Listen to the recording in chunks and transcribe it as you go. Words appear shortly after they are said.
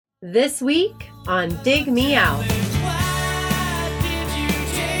This week on Dig Me Out.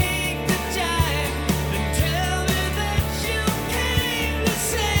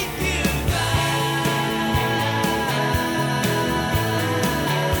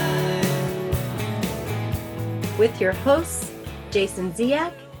 With your hosts, Jason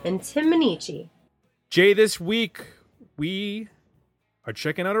Ziak and Tim Minichi. Jay, this week we are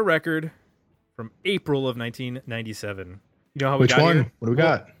checking out a record from April of 1997. You know how we Which got one? here? What do we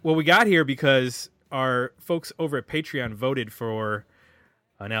got? Well, we got here because our folks over at Patreon voted for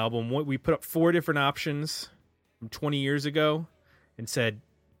an album. We put up 4 different options from 20 years ago and said,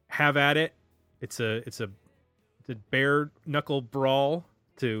 have at it. It's a bare knuckle brawl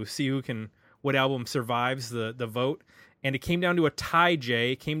to see what album survives the vote. And it came down to a tie,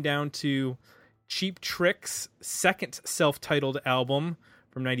 Jay. It came down to Cheap Trick's second self-titled album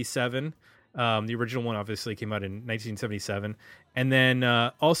from 97. The original one obviously came out in 1977. And then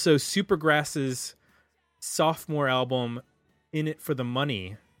also Supergrass's sophomore album, In It for the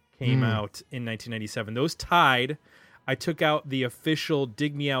Money, came out in 1997. Those tied. I took out the official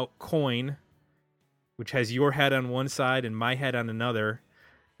Dig Me Out coin, which has your head on one side and my head on another.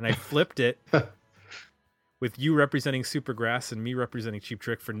 And I flipped it with you representing Supergrass and me representing Cheap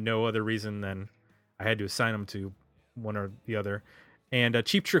Trick for no other reason than I had to assign them to one or the other. And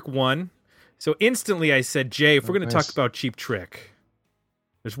Cheap Trick won. So instantly I said, Jay, if we're going to talk about Cheap Trick,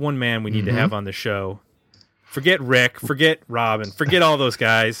 there's one man we need to have on the show. Forget Rick, forget Robin, forget all those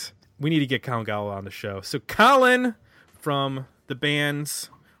guys. We need to get Colin Gala on the show. So Colin from the bands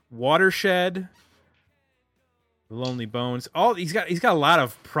Watershed, Lonely Bones, he's got a lot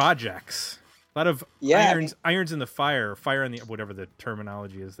of projects, a lot of irons in the fire in the whatever the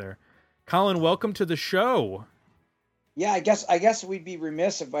terminology is there. Colin, welcome to the show. Yeah, I guess we'd be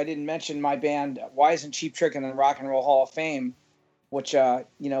remiss if I didn't mention my band Wise and Cheap Trick in the Rock and Roll Hall of Fame, which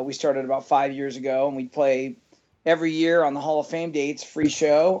we started about 5 years ago, and we play every year on the Hall of Fame dates, free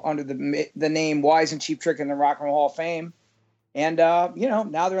show under the name Wise and Cheap Trick in the Rock and Roll Hall of Fame. And, now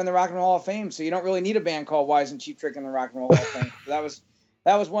they're in the Rock and Roll Hall of Fame, so you don't really need a band called Wise and Cheap Trick in the Rock and Roll Hall of Fame.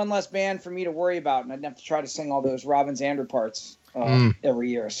 That was one less band for me to worry about, and I didn't have to try to sing all those Robin Zander parts every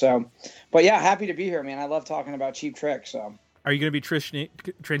year. So, but yeah, happy to be here, man. I love talking about Cheap Trick. So, are you going to be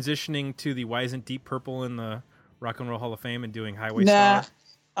transitioning to the Wise and Deep Purple in the Rock and Roll Hall of Fame and doing Highway Star?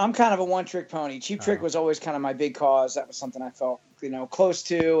 I'm kind of a one-trick pony. Cheap Trick was always kind of my big cause. That was something I felt, close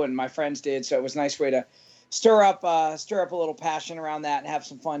to, and my friends did. So it was a nice way to stir up a little passion around that and have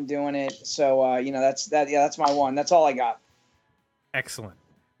some fun doing it. So, that's my one. That's all I got. Excellent.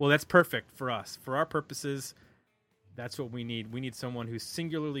 Well, that's perfect for us. For our purposes, that's what we need. We need someone who's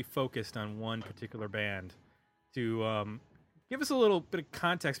singularly focused on one particular band to give us a little bit of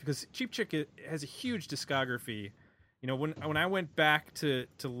context, because Cheap Trick has a huge discography. When I went back to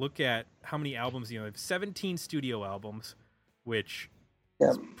look at how many albums, they have 17 studio albums, which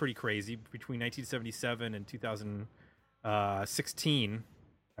is pretty crazy, between 1977 and 2016,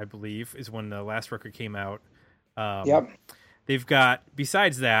 I believe, is when the last record came out. They've got,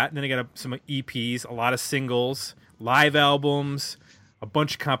 besides that, then they got some EPs, a lot of singles, live albums, a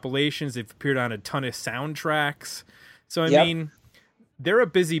bunch of compilations. They've appeared on a ton of soundtracks. So, I mean, they're a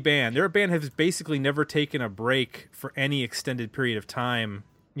busy band. They're a band that has basically never taken a break for any extended period of time.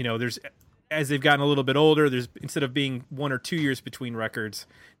 As they've gotten a little bit older, there's, instead of being 1 or 2 years between records,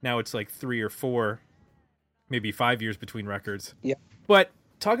 now it's like 3 or 4, maybe 5 years between records. Yeah. But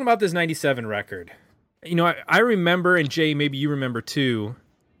talking about this 97 record, I remember, and Jay, maybe you remember too,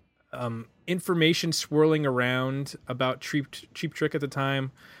 information swirling around about Cheap Trick at the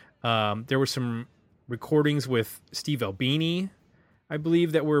time. There were some recordings with Steve Albini, I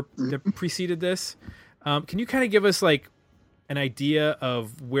believe, that preceded this. Can you kind of give us like an idea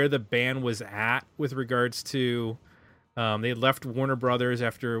of where the band was at with regards to they had left Warner Brothers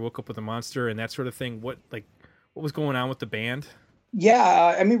after Woke Up with a Monster and that sort of thing? What was going on with the band?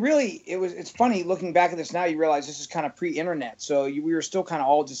 Yeah, I mean, really, it's funny looking back at this now. You realize this is kind of pre-internet, so we were still kind of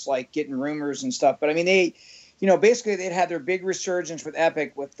all just like getting rumors and stuff. But I mean, they, basically they'd had their big resurgence with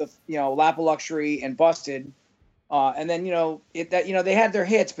Epic, with the Lap of Luxury and Busted, and then they had their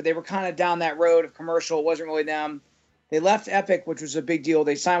hits, but they were kind of down that road of commercial. It wasn't really them. They left Epic, which was a big deal.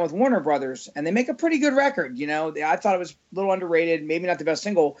 They signed with Warner Brothers, and they make a pretty good record. I thought it was a little underrated, maybe not the best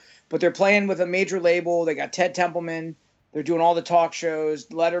single, but they're playing with a major label. They got Ted Templeman. They're doing all the talk shows,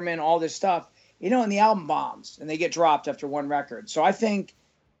 Letterman, all this stuff, and the album bombs, and they get dropped after one record. So I think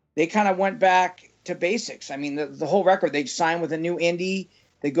they kind of went back to basics. I mean, the whole record, they signed with a new indie.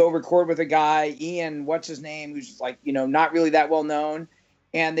 They go record with a guy, Ian, what's his name, who's like, not really that well known.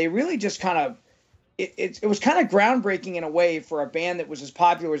 And they really just kind of it was kind of groundbreaking in a way for a band that was as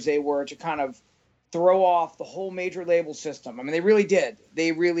popular as they were to kind of throw off the whole major label system. I mean, they really did.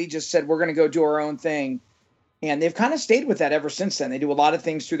 They really just said, we're going to go do our own thing. And they've kind of stayed with that ever since then. They do a lot of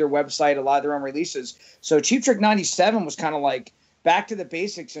things through their website, a lot of their own releases. So Cheap Trick 97 was kind of like back to the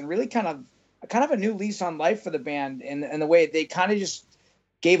basics and really kind of a new lease on life for the band. And the way they kind of just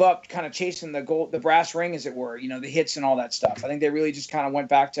gave up kind of chasing the brass ring, as it were, you know, the hits and all that stuff. I think they really just kind of went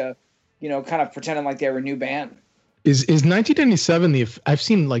back to, you know, kind of pretending like they were a new band. Is 1997 I've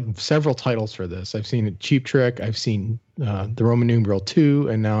seen like several titles for this. I've seen Cheap Trick, I've seen the Roman numeral 2,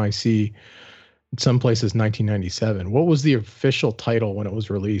 and now I see in some places 1997. What was the official title when it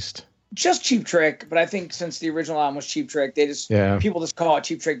was released? Just Cheap Trick, but I think since the original album was Cheap Trick, people just call it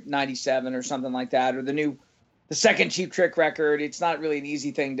Cheap Trick 97 or something like that, or the second Cheap Trick record. It's not really an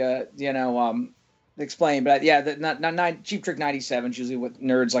easy thing to, you know, explain, but yeah, not Cheap Trick 97 is usually what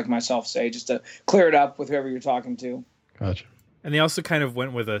nerds like myself say, just to clear it up with whoever you're talking to. Gotcha. And they also kind of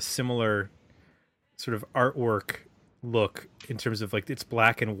went with a similar sort of artwork look in terms of like it's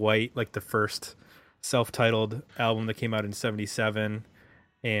black and white, like the first self-titled album that came out in 77.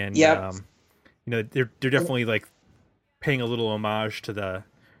 And you know, they're definitely like paying a little homage to the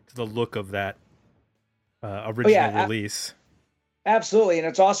look of that original release. Absolutely. And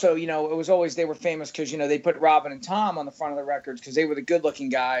it's also, you know, it was always, they were famous because, you know, they put Robin and Tom on the front of the records because they were the good looking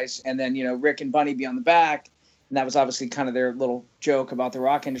guys. And then, you know, Rick and Bunny be on the back. And that was obviously kind of their little joke about the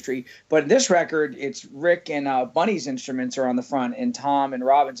rock industry. But in this record, it's Rick and Bunny's instruments are on the front and Tom and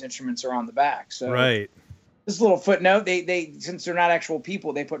Robin's instruments are on the back. So right. This little footnote, they since they're not actual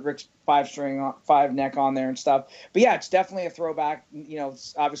people, they put Rick's 5 neck on there and stuff. But yeah, it's definitely a throwback. You know,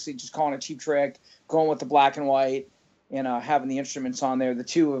 it's obviously just calling it Cheap Trick, going with the black and white. And having the instruments on there, the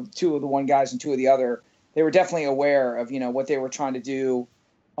two of the one guys and two of the other, they were definitely aware of, you know, what they were trying to do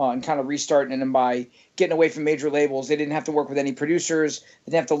and kind of restarting them by getting away from major labels. They didn't have to work with any producers.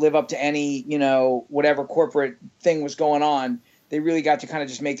 They didn't have to live up to any, you know, whatever corporate thing was going on. They really got to kind of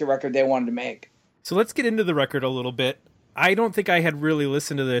just make the record they wanted to make. So let's get into the record a little bit. I don't think I had really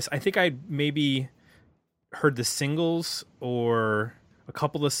listened to this. I think I maybe heard the singles or a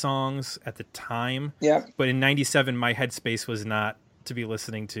couple of songs at the time. Yeah. But in 97, my headspace was not to be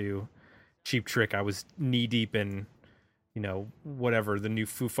listening to Cheap Trick. I was knee deep in, you know, whatever, the new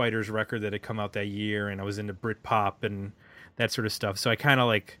Foo Fighters record that had come out that year. And I was into Britpop and that sort of stuff. So I kind of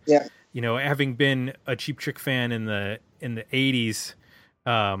like, you know, having been a Cheap Trick fan in the 80s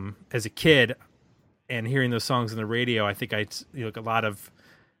as a kid and hearing those songs on the radio, I think like a lot of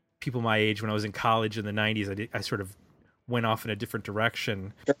people my age when I was in college in the 90s, I sort of went off in a different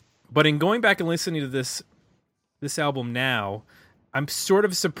direction. Sure. But in going back and listening to this album now, I'm sort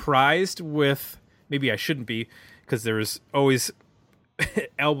of surprised with, maybe I shouldn't be, because there was always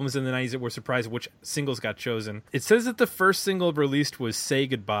albums in the 90s that were surprised which singles got chosen. It says that the first single released was Say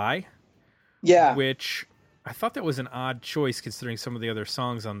Goodbye. Yeah. Which I thought that was an odd choice considering some of the other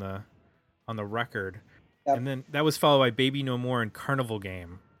songs on the record. Yep. And then that was followed by Baby No More and Carnival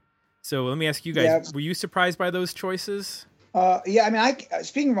Game. So let me ask you guys, were you surprised by those choices? Yeah, I mean,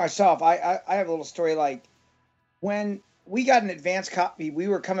 speaking for myself, I have a little story. Like, when we got an advance copy, we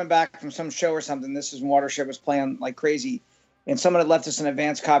were coming back from some show or something. This is when Watershed was playing like crazy. And someone had left us an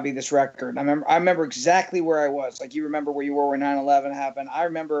advance copy of this record. And I remember exactly where I was. Like, you remember where you were when 9/11 happened. I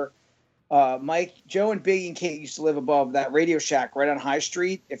remember Mike, Joe, and Biggie and Kate used to live above that Radio Shack right on High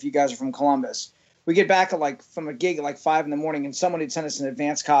Street, if you guys are from Columbus. We get back from a gig at 5 a.m, and someone had sent us an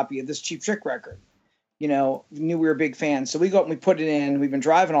advance copy of this Cheap Trick record. You know, knew we were big fans. So we go up and we put it in. We've been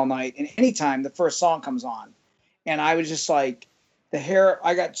driving all night. And anytime the first song comes on, and I was just like,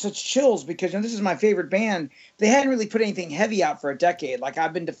 I got such chills because, you know, this is my favorite band. They hadn't really put anything heavy out for a decade. Like,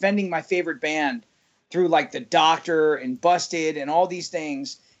 I've been defending my favorite band through like The Doctor and Busted and all these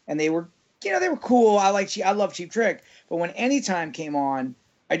things. And they were, you know, they were cool. I love Cheap Trick. But when Anytime came on,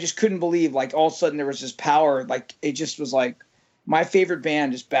 I just couldn't believe, like, all of a sudden there was this power. Like, it just was like, my favorite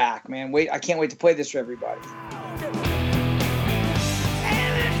band is back, man. I can't wait to play this for everybody.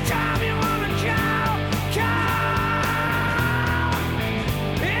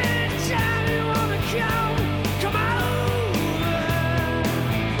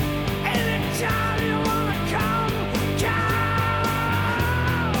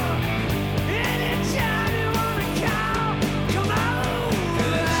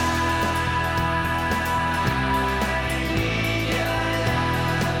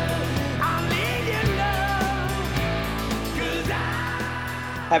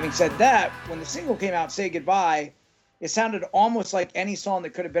 Having said that, when the single came out, Say Goodbye, it sounded almost like any song that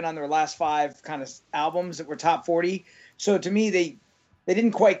could have been on their last 5 kind of albums that were top 40. So to me, they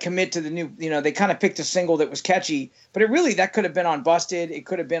didn't quite commit to the new, they kind of picked a single that was catchy, but that could have been on Busted. It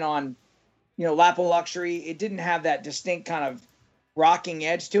could have been on, Lap of Luxury. It didn't have that distinct kind of rocking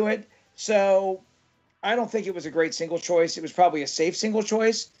edge to it. So I don't think it was a great single choice. It was probably a safe single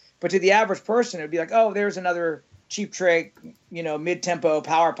choice, but to the average person, it would be like, oh, there's another Cheap Trick, mid-tempo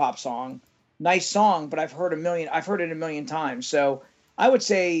power pop song. Nice song, but I've heard it a million times. So I would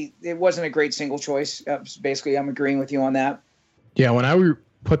say it wasn't a great single choice. Basically, I'm agreeing with you on that. Yeah, when I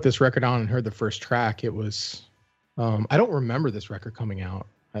put this record on and heard the first track, it was, I don't remember this record coming out.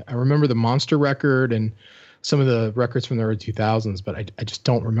 I remember the Monster record and some of the records from the early 2000s, but I just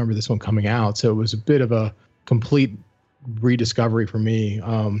don't remember this one coming out. So it was a bit of a complete rediscovery for me.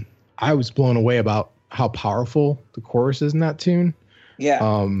 I was blown away about how powerful the chorus is in that tune.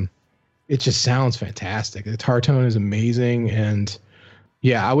 Yeah. It just sounds fantastic. The guitar tone is amazing. And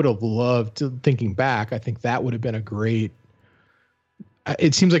yeah, I would have loved thinking back. I think that would have been a great,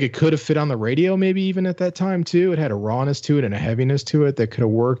 it seems like it could have fit on the radio maybe even at that time too. It had a rawness to it and a heaviness to it that could have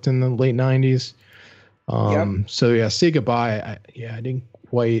worked in the late 90s. So yeah, Say Goodbye. I didn't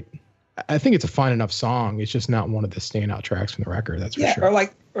quite, I think it's a fine enough song. It's just not one of the standout tracks from the record. That's for sure.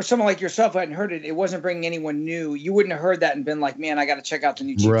 Or someone like yourself who hadn't heard it. It wasn't bringing anyone new. You wouldn't have heard that and been like, man, I got to check out the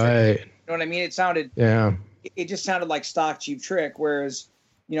new Cheap Trick. You know what I mean? It sounded, it just sounded like stock Cheap Trick. Whereas,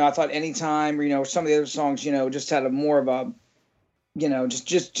 I thought Anytime, or some of the other songs, just had a more of a,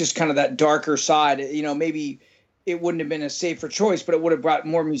 just kind of that darker side. Maybe it wouldn't have been a safer choice, but it would have brought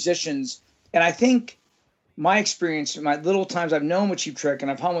more musicians. And I think my experience, my little times I've known with Cheap Trick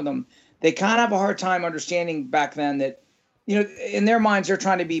and I've hung with them, they kind of have a hard time understanding back then that, in their minds, they're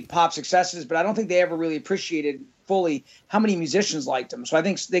trying to be pop successes, but I don't think they ever really appreciated fully how many musicians liked them. So I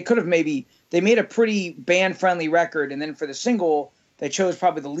think they could have they made a pretty band-friendly record, and then for the single, they chose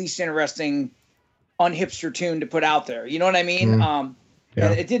probably the least interesting, unhipster tune to put out there. You know what I mean? And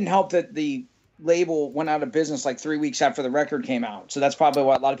it didn't help that the label went out of business like 3 weeks after the record came out. So that's probably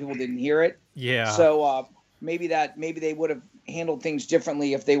why a lot of people didn't hear it. Yeah. So maybe they would have handled things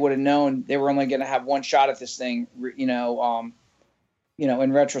differently if they would have known they were only going to have one shot at this thing, in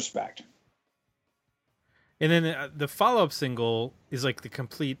retrospect. And then the follow-up single is like the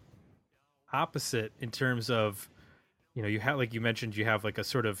complete opposite in terms of, you have, like you mentioned, you have like a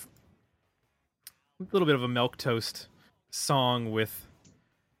sort of a little bit of a milquetoast song with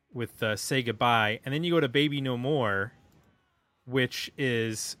Say Goodbye, and then you go to Baby No More, which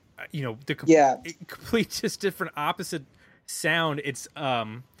is the complete just different opposite sound. It's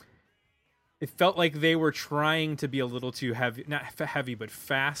it felt like they were trying to be a little too heavy, not heavy but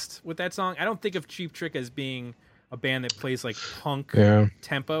fast with that song. I don't think of Cheap Trick as being a band that plays like punk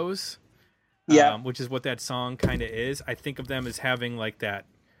tempos, which is what that song kind of is. I think of them as having like that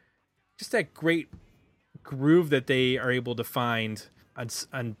great groove that they are able to find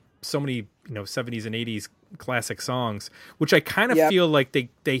on so many 70s and 80s classic songs, which I kind of feel like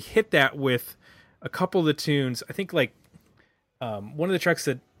they hit that with a couple of the tunes. I think like one of the tracks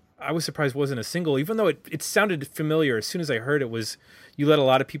that I was surprised wasn't a single, even though it sounded familiar as soon as I heard it, was You Let a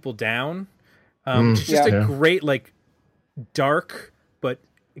Lot of People Down. It's just a great, like, dark but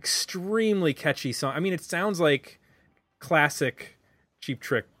extremely catchy song. I mean, it sounds like classic Cheap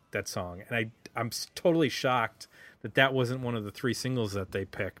Trick, that song, and I'm totally shocked that wasn't one of the 3 singles that they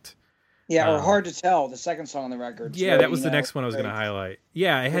picked. Yeah, or Hard to Tell, the second song on the record. Yeah, that was the next one I was going to highlight.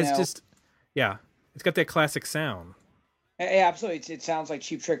 Yeah, it has it's got that classic sound. Yeah, absolutely. It sounds like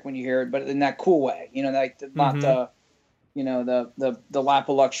Cheap Trick when you hear it, but in that cool way. Like not the Lap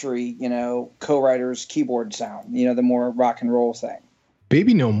of Luxury, co-writer's keyboard sound. The more rock and roll thing.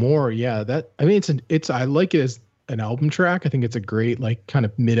 Baby No More, yeah. I like it as an album track. I think it's a great like kind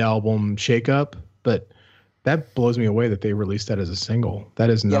of mid-album shake-up, but that blows me away that they released that as a single. That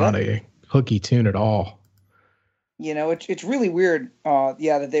is not a hooky tune at all. It's really weird.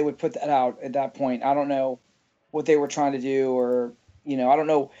 That they would put that out at that point. I don't know what they were trying to do, or I don't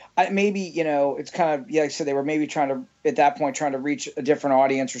know. Maybe it's kind of like I said, they were maybe trying to reach a different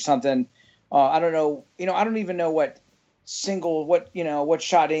audience or something. I don't know. I don't even know what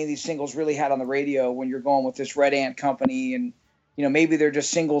shot any of these singles really had on the radio when you're going with this Red Ant Company, and maybe they're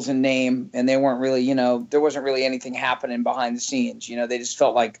just singles in name, and they weren't really there wasn't really anything happening behind the scenes. They just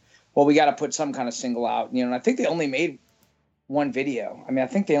felt like, well, we got to put some kind of single out. And I think they only made one video. I mean, I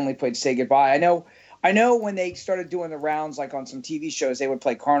think they only played Say Goodbye. I know when they started doing the rounds, like on some TV shows, they would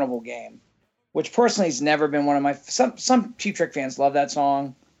play Carnival Game, which personally has never been one of my. Some Cheap Trick fans love that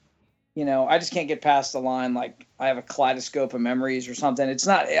song. I just can't get past the line like I have a kaleidoscope of memories or something. It's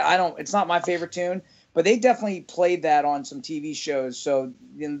not my favorite tune, but they definitely played that on some TV shows. So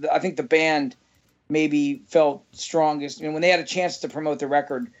I think the band, maybe felt strongest. I mean, when they had a chance to promote the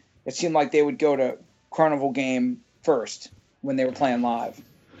record, it seemed like they would go to Carnival Game first when they were playing live.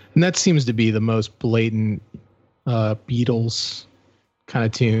 And that seems to be the most blatant Beatles kind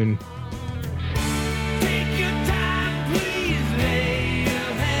of tune.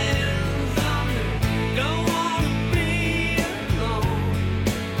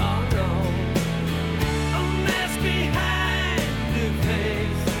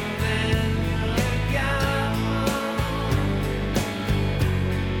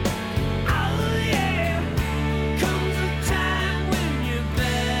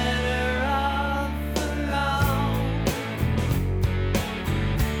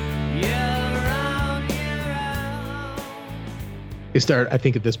 They start, I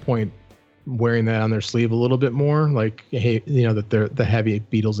think, at this point, wearing that on their sleeve a little bit more, like, hey, you know, that they're the heavy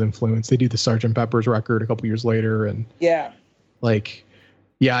Beatles influence. They do the Sgt. Pepper's record a couple years later, and like,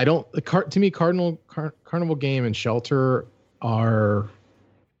 yeah, I don't. To me, Carnival Game and Shelter are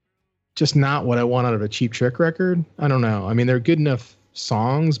just not what I want out of a Cheap Trick record. I don't know. I mean, they're good enough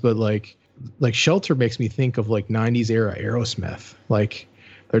songs, but like Shelter makes me think of like 90s era Aerosmith. Like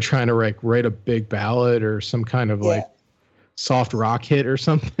they're trying to write a big ballad or some kind of like soft rock hit or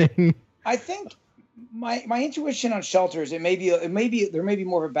something. I think my intuition on Shelter is there may be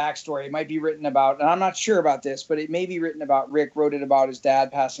more of a backstory. It might be written about, and I'm not sure about this, but it may be written about Rick wrote it about his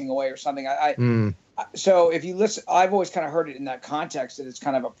dad passing away or something. So if you listen, I've always kind of heard it in that context that it's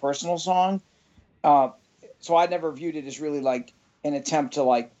kind of a personal song. So I never viewed it as really like an attempt to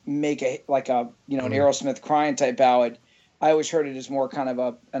like make an Aerosmith crying type ballad. I always heard it as more kind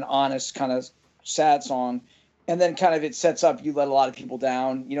of an honest kind of sad song. And then kind of it sets up You Let a Lot of People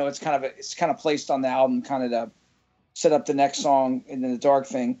Down. You know, it's kind of placed on the album kind of to set up the next song and then the dark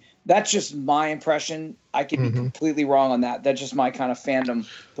thing. That's just my impression. I could be completely wrong on that. That's just my kind of fandom,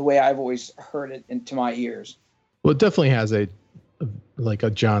 the way I've always heard it into my ears. Well, it definitely has a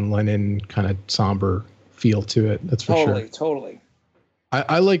John Lennon kind of somber feel to it. That's for sure. Totally.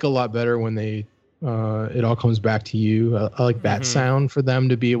 I like a lot better when they It All Comes Back to You. I like that sound for them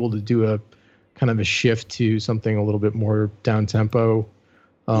to be able to do a kind of a shift to something a little bit more down tempo,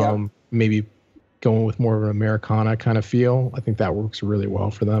 maybe going with more of an Americana kind of feel. I think that works really well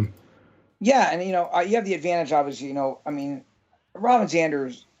for them. Yeah. And, you have the advantage, obviously, I mean, Robin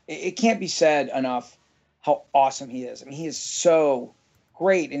Sanders, it can't be said enough how awesome he is. I mean, he is so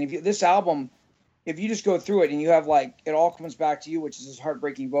great. And this album, if you just go through it and you have like, It All Comes Back to You, which is his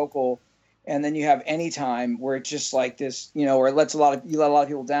heartbreaking vocal. And then you have Anytime where it's just like this, where You let a lot of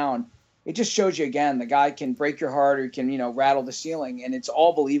people down. It just shows you again, the guy can break your heart or can, rattle the ceiling, and it's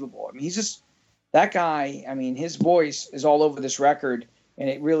all believable. I mean, he's just that guy. I mean, his voice is all over this record, and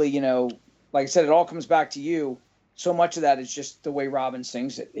it really, like I said, It All Comes Back to You. So much of that is just the way Robin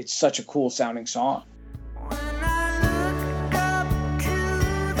sings it. It's such a cool sounding song.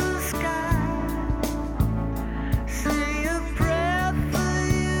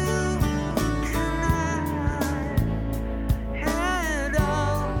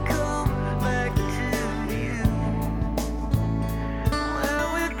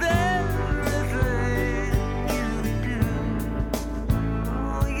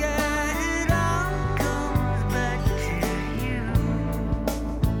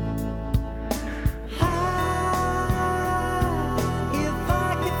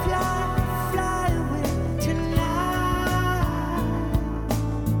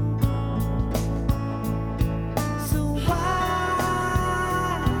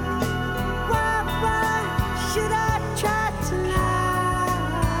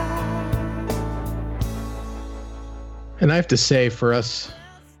 And I have to say, for us,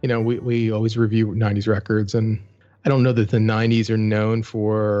 we always review 90s records, and I don't know that the 90s are known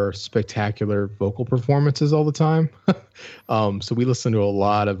for spectacular vocal performances all the time. So we listen to a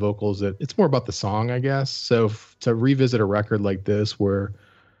lot of vocals that it's more about the song, I guess. So to revisit a record like this where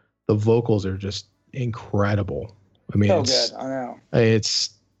the vocals are just incredible. I mean, good. I know.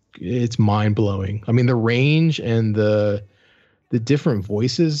 It's mind blowing. I mean, the range and the different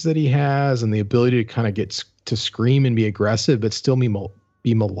voices that he has and the ability to kind of get to scream and be aggressive, but still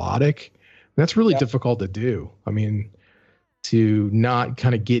be melodic. That's really difficult to do. I mean, to not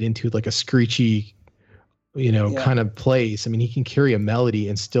kind of get into like a screechy, kind of place. I mean, he can carry a melody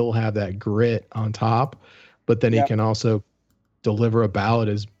and still have that grit on top, but then he can also deliver a ballad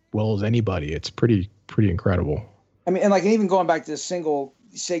as well as anybody. It's pretty incredible. I mean, and like even going back to the single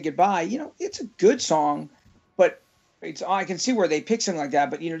Say Goodbye, it's a good song, but I can see where they pick something like that,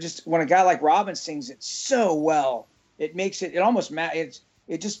 but just when a guy like Robin sings it so well, it makes it almost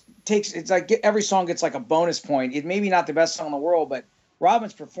it just takes, it's like every song gets like a bonus point. It may be not the best song in the world, but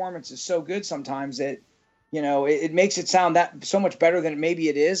Robin's performance is so good sometimes that, you know, it makes it sound that so much better than maybe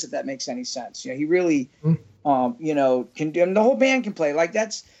it is, if that makes any sense. You know, he really, you know, can do, and the whole band can play. Like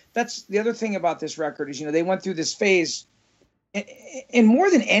that's the other thing about this record is, you know, they went through this phase. And more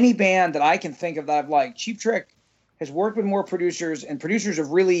than any band that I can think of that I've liked, Cheap Trick has worked with more producers, and producers have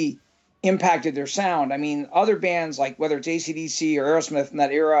really impacted their sound. I mean, other bands, like whether it's AC/DC or Aerosmith in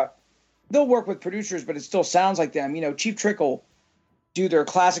that era, they'll work with producers, but it still sounds like them. You know, Cheap Trick will do their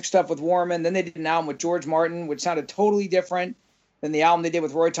classic stuff with Warman. Then they did an album with George Martin, which sounded totally different than the album they did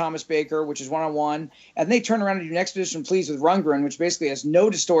with Roy Thomas Baker, which is One-on-One. And they turn around and do Next Edition Please with Rundgren, which basically has no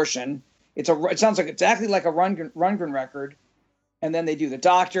distortion. It sounds like exactly like a Rundgren record. And then they do The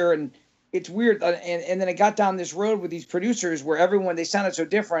Doctor, and it's weird. And then it got down this road with these producers where they sounded so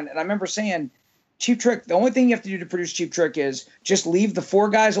different. And I remember saying, Cheap Trick, the only thing you have to do to produce Cheap Trick is just leave the 4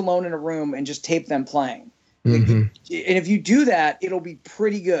 guys alone in a room and just tape them playing. Mm-hmm. And if you do that, it'll be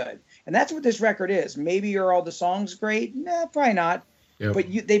pretty good. And that's what this record is. Maybe are all the songs great? Nah, probably not. Yep. But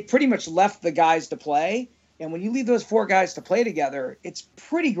they pretty much left the guys to play. And when you leave those 4 guys to play together, it's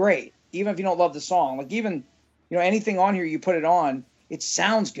pretty great, even if you don't love the song. Like even, you know, anything on here, you put it on, it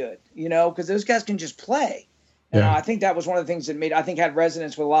sounds good, you know, because those guys can just play. And I think that was one of the things that had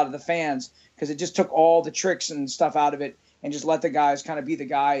resonance with a lot of the fans, because it just took all the tricks and stuff out of it and just let the guys kind of be the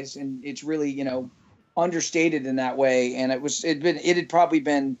guys. And it's really, you know, understated in that way. And it had probably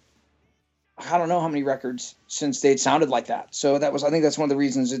been, I don't know how many records since they'd sounded like that. So I think that's one of the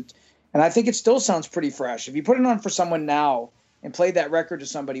reasons and I think it still sounds pretty fresh. If you put it on for someone now and played that record to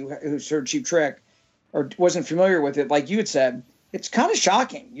somebody who's heard Cheap Trick or wasn't familiar with it, like you had said, it's kind of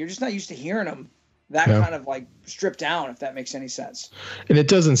shocking. You're just not used to hearing them that kind of like stripped down, if that makes any sense. And it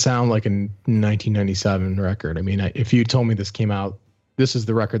doesn't sound like a 1997 record. I mean, if you told me this is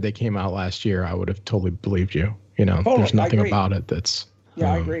the record they came out last year, I would have totally believed you. You know, totally, there's nothing about it that's...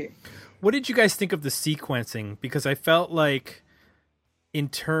 Yeah, I agree. What did you guys think of the sequencing? Because I felt like in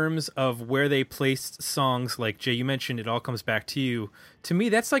terms of where they placed songs, like Jay, you mentioned It All Comes Back to You. To me,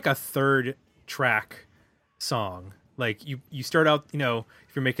 that's like a 3rd track song. Like you start out, you know,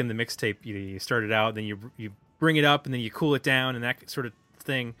 if you're making the mixtape, you start it out, then you bring it up, and then you cool it down, and that sort of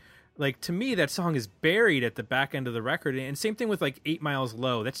thing. Like, to me, that song is buried at the back end of the record. And same thing with like 8 Miles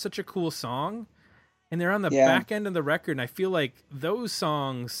Low. That's such a cool song. And they're on the back end of the record. And I feel like those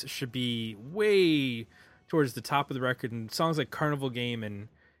songs should be way towards the top of the record. And songs like Carnival Game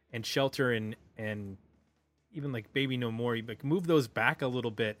and Shelter and even like Baby No More, you like move those back a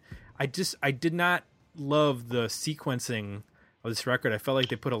little bit. I did not love the sequencing of this record. I felt like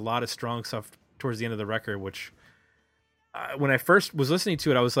they put a lot of strong stuff towards the end of the record, which when I first was listening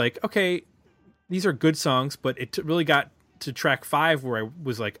to it, I was like, okay, these are good songs, but it really got to track 5 where I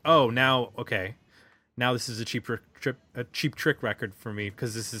was like, oh, now this is a Cheap Trick record for me,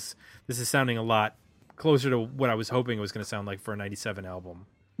 because this is sounding a lot closer to what I was hoping it was going to sound like for a 97 album.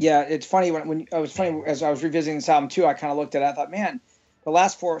 Yeah, it's funny as I was revisiting this album too, I kind of looked at it, I thought, man, the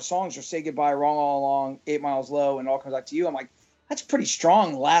last 4 songs are Say Goodbye, Wrong All Along, 8 Miles Low, and It All Comes Back to You. I'm like, that's pretty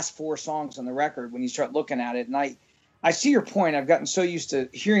strong last 4 songs on the record when you start looking at it. And I see your point. I've gotten so used to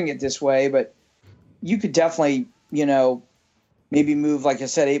hearing it this way, but you could definitely, you know, maybe move, like I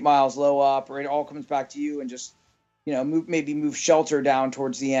said, 8 Miles Low up, or It All Comes Back to You, and just, you know, move Shelter down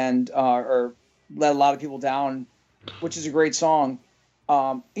towards the end, or Let a Lot of People Down, which is a great song.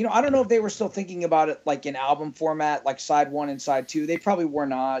 You know, I don't know if they were still thinking about it like in album format, like side 1 and side 2. They probably were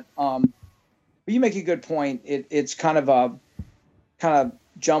not. But you make a good point. It's kind of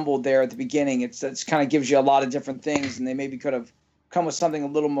jumbled there at the beginning. It's kind of gives you a lot of different things, and they maybe could have come with something a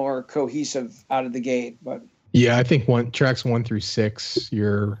little more cohesive out of the gate. But yeah, I think tracks 1 through 6,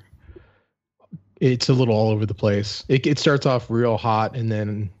 it's a little all over the place. It starts off real hot, and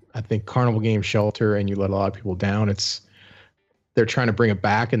then I think Carnival Game, Shelter, and You Let a Lot of People Down. They're trying to bring it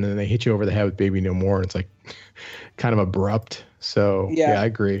back, and then they hit you over the head with Baby No More. And it's like kind of abrupt. So yeah, I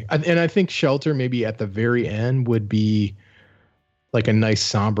agree. And I think Shelter maybe at the very end would be like a nice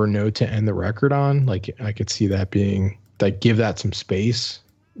somber note to end the record on. Like I could see that being like, give that some space.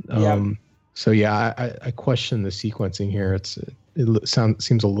 So yeah, I question the sequencing here. It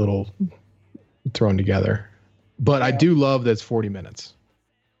seems a little thrown together, but I do love that it's 40 minutes.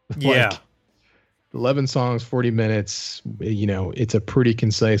 Yeah. 11 songs, 40 minutes, you know, it's a pretty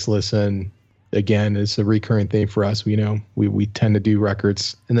concise listen. Again, it's a recurring thing for us. We tend to do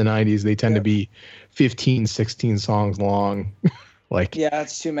records in the 90s. They tend to be 15, 16 songs long. Like, yeah,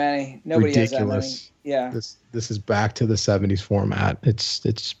 that's too many. Nobody ridiculous. Has that many. Yeah. This is back to the 70s format.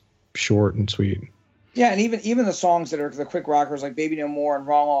 It's short and sweet. Yeah, and even the songs that are the quick rockers like Baby No More and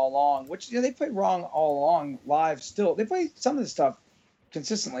Wrong All Along, which, you know, they play Wrong All Along live still. They play some of the stuff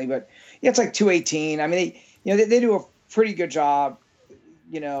consistently, but yeah, it's like 218. I mean, they do a pretty good job.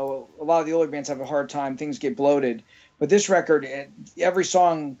 You know, a lot of the older bands have a hard time. Things get bloated, but this record, every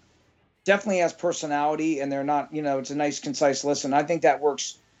song definitely has personality, and they're not, it's a nice, concise listen. I think that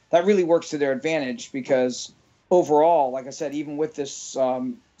really works to their advantage, because overall, like I said, even with this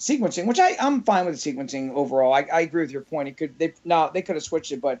sequencing, which I'm fine with the sequencing overall. I agree with your point. They could have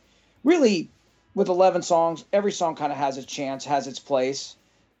switched it, but really with 11 songs, every song kind of has its chance, has its place.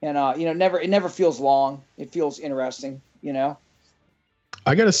 And, it never feels long. It feels interesting,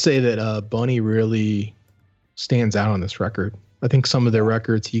 I got to say that Bunny really stands out on this record. I think some of their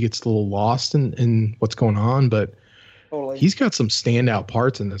records, he gets a little lost in what's going on, but totally. He's got some standout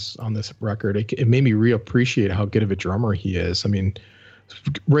parts on this record. It made me reappreciate how good of a drummer he is. I mean,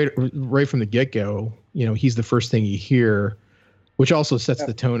 right from the get-go, he's the first thing you hear, which also sets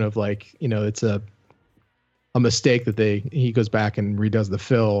the tone of it's a mistake that he goes back and redoes the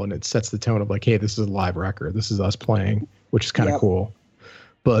fill, and it sets the tone of like, hey, this is a live record. This is us playing, which is kind of cool.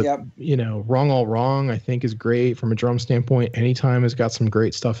 But, Wrong All Wrong, I think, is great from a drum standpoint. Anytime has got some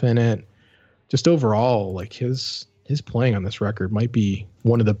great stuff in it. Just overall, like his playing on this record might be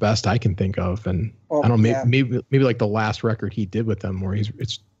one of the best I can think of. And I don't know, maybe like the last record he did with them where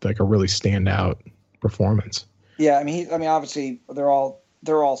it's like a really standout performance. Yeah. I mean, obviously they're all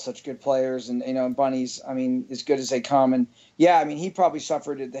such good players, and, Bunny's, I mean, as good as they come. And yeah, I mean, he probably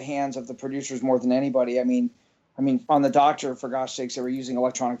suffered at the hands of the producers more than anybody. I mean, on the Doctor, for gosh sakes, they were using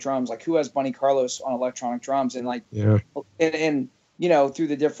electronic drums. Like, who has Bunny Carlos on electronic drums? And and through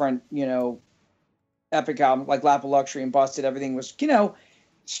the different, Epic album, like Lap of Luxury and Busted, everything was,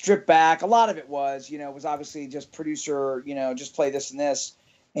 stripped back. A lot of it was, was obviously just producer, just play this and this.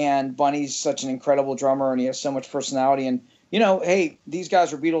 And Bunny's such an incredible drummer, and he has so much personality. And, hey, these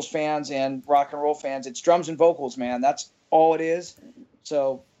guys are Beatles fans and rock and roll fans. It's drums and vocals, man. That's all it is.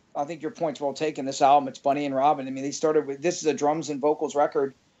 So I think your point's well taken. This album, it's Bunny and Robin. I mean, they started with, this is a drums and vocals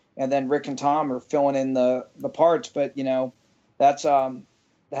record, and then Rick and Tom are filling in the parts. But,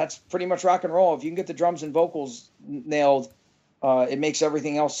 that's pretty much rock and roll. If you can get the drums and vocals nailed, it makes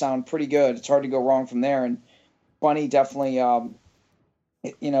everything else sound pretty good. It's hard to go wrong from there. And Bunny definitely,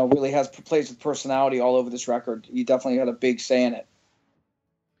 really plays with personality all over this record. He definitely had a big say in it.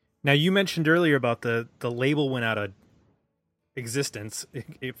 Now, you mentioned earlier about the label went out of existence.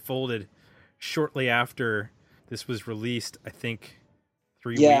 It folded shortly after this was released. I think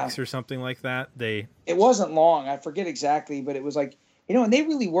 3 weeks or something like that. It wasn't long. I forget exactly, but it was like, and they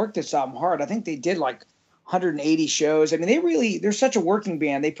really worked this album hard. I think they did like 180 shows. I mean, they're such a working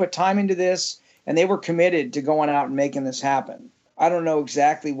band. They put time into this, and they were committed to going out and making this happen. I don't know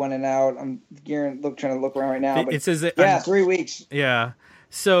exactly when and out. I'm trying to look around right now. But it says that 3 weeks. Yeah.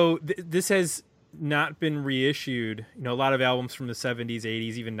 So this has not been reissued. A lot of albums from the 70s,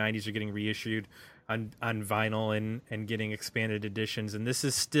 80s, even 90s are getting reissued on vinyl and getting expanded editions. And this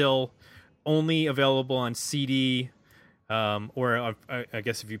is still only available on CD, or I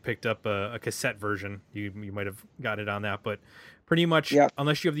guess if you picked up a cassette version, you might have got it on that. But pretty much,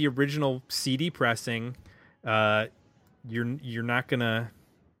 unless you have the original CD pressing, you're not gonna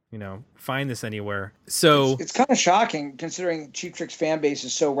find this anywhere. So it's kind of shocking considering Cheap Trick's fan base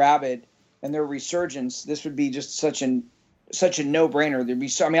is so rabid, and their resurgence. This would be just such a no-brainer. There'd be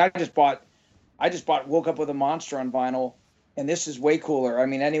I just bought Woke Up with a Monster on vinyl, and this is way cooler. I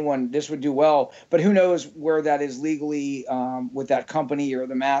mean, this would do well, but who knows where that is legally with that company or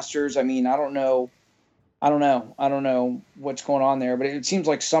the masters. I mean, I don't know what's going on there, but it seems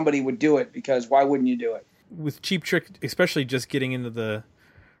like somebody would do it, because why wouldn't you do it? With Cheap Trick, especially just getting into the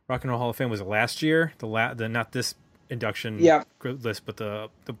Rock and Roll Hall of Fame, was it last year? The not this induction list, but the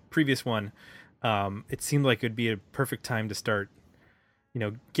previous one. It seemed like it'd be a perfect time to start,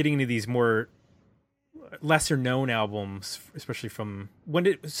 getting into these more lesser known albums, especially from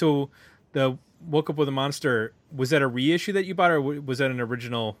the Woke Up with a Monster, was that a reissue that you bought, or was that an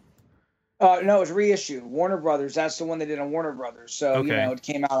original? No, it was a reissue. Warner Brothers. That's the one they did on Warner Brothers. So, okay. It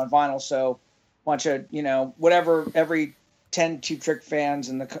came out on vinyl. So a bunch of, whatever, every 10 Cheap Trick fans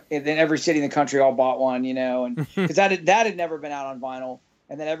in every city in the country all bought one, and because that had never been out on vinyl.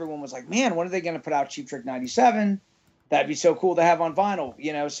 And then everyone was like, man, when are they going to put out Cheap Trick 97? That'd be so cool to have on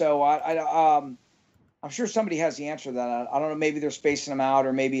vinyl, So I'm sure somebody has the answer to that. I don't know. Maybe they're spacing them out,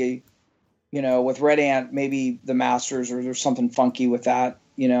 or maybe, with Red Ant, maybe the masters, or there's something funky with that,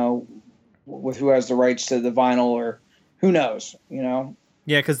 with who has the rights to the vinyl, or who knows, Yeah,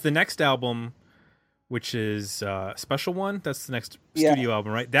 because the next album, which is Special One, that's the next studio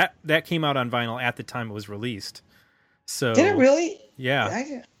album, right? That came out on vinyl at the time it was released. So did it really?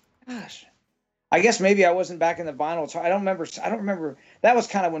 Yeah. Gosh, I guess maybe I wasn't back in the vinyl. I don't remember. That was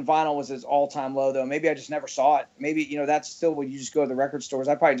kind of when vinyl was its all-time low, though. Maybe I just never saw it. Maybe, that's still when you just go to the record stores.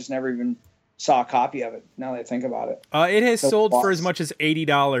 I probably just never even saw a copy of it, now that I think about it. It has sold for as much as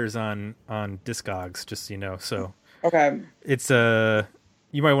 $80 on Discogs, just so you know. So okay, it's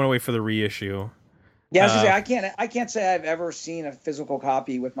you might want to wait for the reissue. Yeah, I was gonna say, I can't say I've ever seen a physical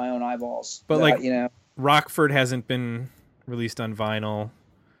copy with my own eyeballs. But Rockford hasn't been released on vinyl,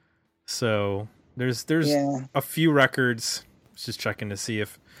 so there's a few records. I was just checking to see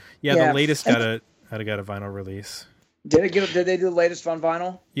if the latest got a vinyl release. Did they do the latest on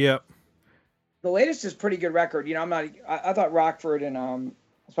vinyl? Yep. The latest is pretty good record. I thought Rockford and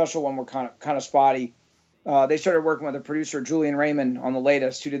Special One were kind of spotty. They started working with a producer, Julian Raymond, on the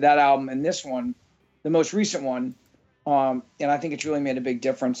latest, who did that album, and this one, the most recent one. And I think it's really made a big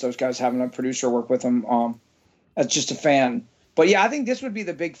difference, those guys having a producer work with them. As just a fan. But yeah, I think this would be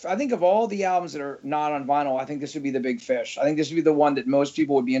I think of all the albums that are not on vinyl, I think this would be the big fish. I think this would be the one that most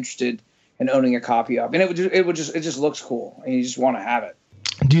people would be interested in owning a copy of. And it just looks cool, and you just want to have it.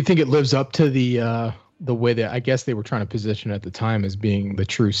 Do you think it lives up to the way that I guess they were trying to position at the time as being the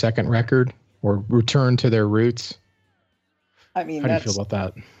true second record, or return to their roots? I mean, how do you feel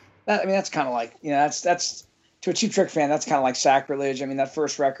about that? That's kind of like, that's to a Cheap Trick fan, that's kind of like sacrilege. I mean, that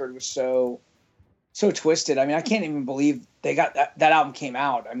first record was so twisted. I mean, I can't even believe they got that album came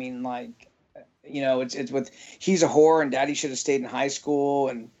out. I mean, it's with He's a Whore and Daddy Should Have Stayed in High School,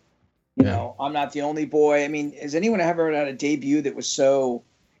 and I'm Not the Only Boy. I mean, has anyone ever had a debut that was so?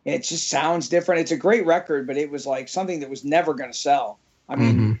 It just sounds different. It's a great record, but it was like something that was never going to sell. I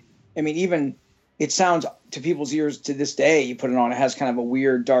mean, even it sounds to people's ears to this day. You put it on, it has kind of a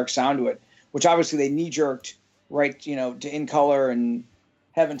weird, dark sound to it, which obviously they knee jerked right, to In Color and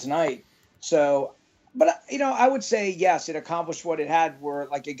Heaven Tonight. So, but I would say yes, it accomplished what it had. Where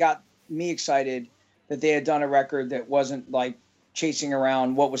it got me excited that they had done a record that wasn't like chasing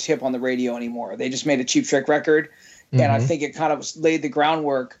around what was hip on the radio anymore. They just made a Cheap Trick record. And I think it kind of laid the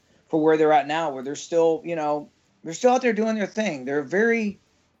groundwork for where they're at now, where they're still, they're still out there doing their thing. They're a very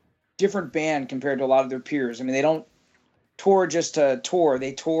different band compared to a lot of their peers. I mean, they don't tour just to tour.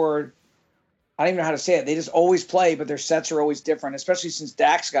 They tour, I don't even know how to say it. They just always play, but their sets are always different, especially since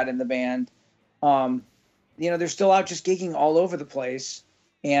Dax got in the band. They're still out just gigging all over the place.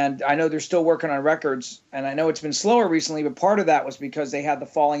 And I know they're still working on records. And I know it's been slower recently, but part of that was because they had the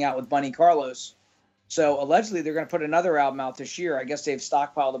falling out with Bunny Carlos. So allegedly they're going to put another album out this year. I guess they've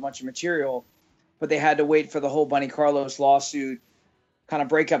stockpiled a bunch of material, but they had to wait for the whole Bunny Carlos lawsuit kind of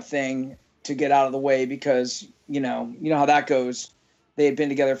breakup thing to get out of the way because, you know how that goes. They had been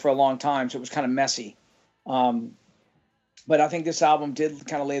together for a long time, so it was kind of messy. But I think this album did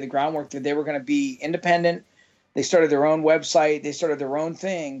kind of lay the groundwork that they were going to be independent. They started their own website. They started their own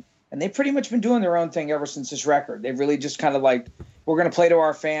thing. And they've pretty much been doing their own thing ever since this record. They've really just kind of we're going to play to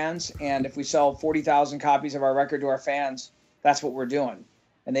our fans, and if we sell 40,000 copies of our record to our fans, that's what we're doing.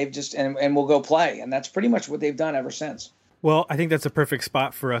 And they've just and we'll go play, and that's pretty much what they've done ever since. Well, I think that's a perfect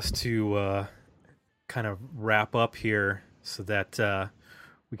spot for us to kind of wrap up here, so that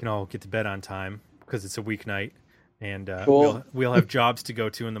we can all get to bed on time because it's a weeknight, and cool. we'll have jobs to go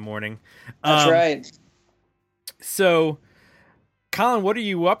to in the morning. That's right. So, Colin, what are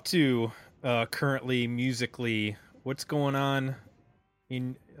you up to currently musically? What's going on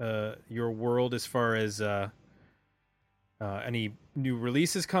in your world as far as any new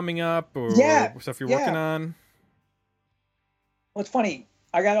releases coming up or stuff you're working on? Well, it's funny.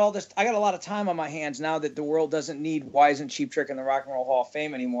 I got a lot of time on my hands now that the world doesn't need Why Isn't Cheap Trick in the Rock and Roll Hall of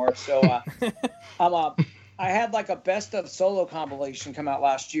Fame anymore. So I had a best of solo compilation come out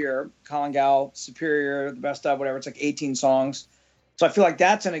last year. Colin Gall, Superior, the best of whatever. It's 18 songs. So I feel like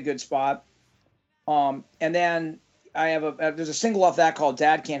that's in a good spot. And then I have there's a single off that called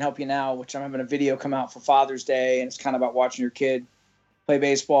Dad Can't Help You Now, which I'm having a video come out for Father's Day, and it's kind of about watching your kid play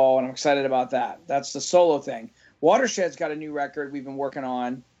baseball, and I'm excited about that. That's the solo thing. Watershed's got a new record we've been working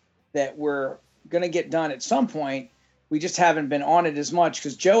on that we're going to get done at some point. We just haven't been on it as much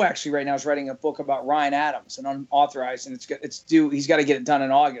because Joe actually right now is writing a book about Ryan Adams, an unauthorized, and it's due. He's got to get it done in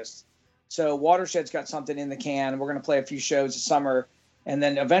August. So Watershed's got something in the can. We're going to play a few shows this summer and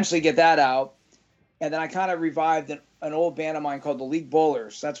then eventually get that out. And then I kind of revived an old band of mine called the League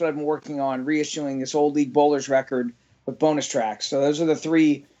Bowlers. That's what I've been working on, reissuing this old League Bowlers record with bonus tracks. So those are the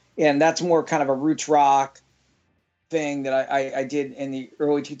three, and that's more kind of a roots rock thing that I did in the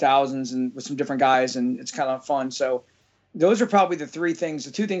early 2000s and with some different guys, and it's kind of fun. So those are probably the three things.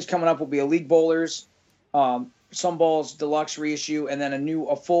 The two things coming up will be a League Bowlers, Some Balls Deluxe reissue, and then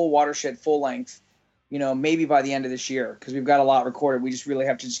a full Watershed full length maybe by the end of this year, because we've got a lot recorded. We just really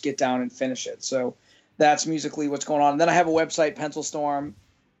have to just get down and finish it. So that's musically what's going on. And then I have a website, Pencil Storm,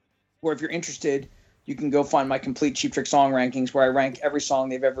 where if you're interested, you can go find my complete Cheap Trick song rankings, where I rank every song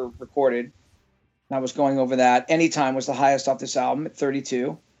they've ever recorded. And I was going over that. Anytime was the highest off this album at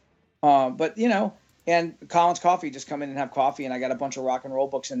 32. But, and Collins Coffee, just come in and have coffee. And I got a bunch of rock and roll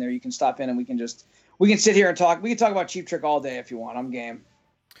books in there. You can stop in and we can sit here and talk. We can talk about Cheap Trick all day if you want. I'm game.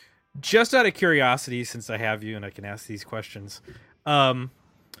 Just out of curiosity, since I have you and I can ask these questions,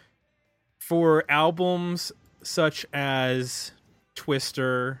 for albums such as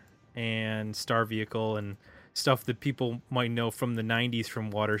Twister and Star Vehicle and stuff that people might know from the 90s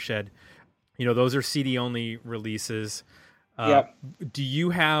from Watershed, those are CD only releases. Yep.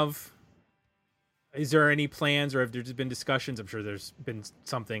 Is there any plans, or have there been discussions? I'm sure there's been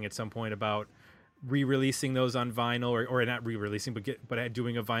something at some point about re-releasing those on vinyl, or not re-releasing, but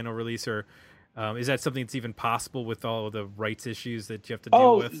doing a vinyl release, or is that something that's even possible with all of the rights issues that you have to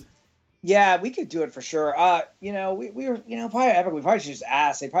deal with? Yeah, we could do it for sure. We were, probably Epic. We probably should just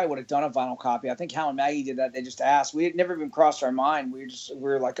ask. They probably would have done a vinyl copy. I think Hal and Maggie did that. They just asked. We had never even crossed our mind. We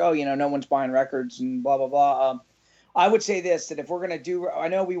were like, no one's buying records and blah blah blah. I would say this: that if we're gonna I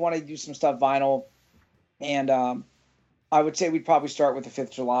know we want to do some stuff vinyl, and I would say we'd probably start with the 5th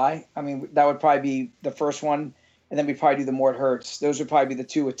of July. I mean, that would probably be the first one, and then we'd probably do the More It Hurts. Those would probably be the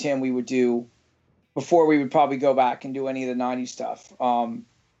two with Tim we would do before we would probably go back and do any of the 90s stuff.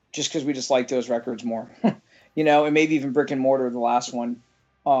 Just because we just like those records more, and maybe even Brick and Mortar, the last one.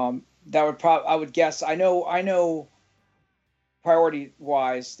 That would I would guess. I know priority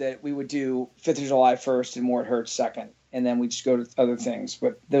wise that we would do 5th of July first and More It Hurts second, and then we just go to other things.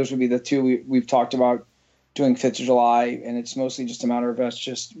 But those would be the two we've talked about doing 5th of July, and it's mostly just a matter of us,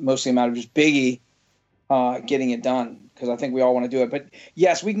 just Biggie getting it done, because I think we all want to do it. But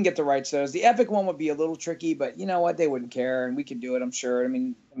yes, we can get the rights to those. The Epic one would be a little tricky, but you know what? They wouldn't care, and we could do it, I'm sure. I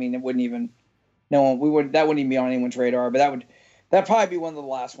mean, it wouldn't even, that wouldn't even be on anyone's radar, but that'd probably be one of the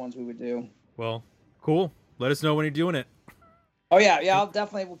last ones we would do. Well, cool. Let us know when you're doing it. Oh yeah,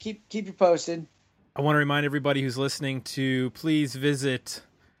 we'll keep you posted. I want to remind everybody who's listening to please visit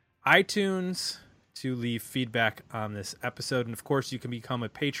iTunes to leave feedback on this episode. And of course, you can become a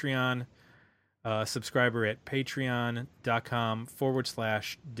Patreon subscriber at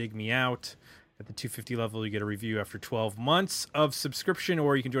patreon.com/digmeout. At the $2.50 level, you get a review after 12 months of subscription,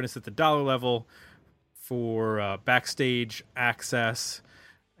 or you can join us at the $1 level for backstage access.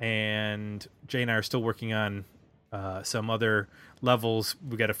 And Jay and I are still working on some other levels.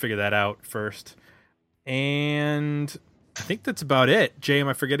 We got to figure that out first. And I think that's about it. Jay, am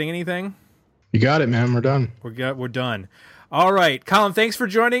I forgetting anything? You got it, man. We're done. We're done. All right, Colin, thanks for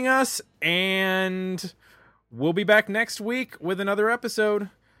joining us, and we'll be back next week with another episode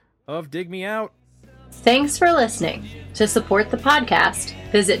of Dig Me Out. Thanks for listening. To support the podcast,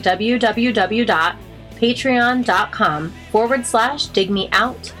 visit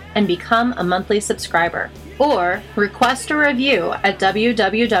www.patreon.com/digmeout and become a monthly subscriber. Or request a review at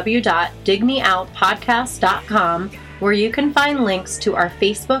www.digmeoutpodcast.com, where you can find links to our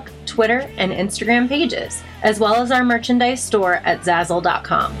Facebook, Twitter, and Instagram pages, as well as our merchandise store at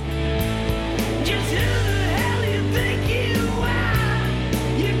Zazzle.com.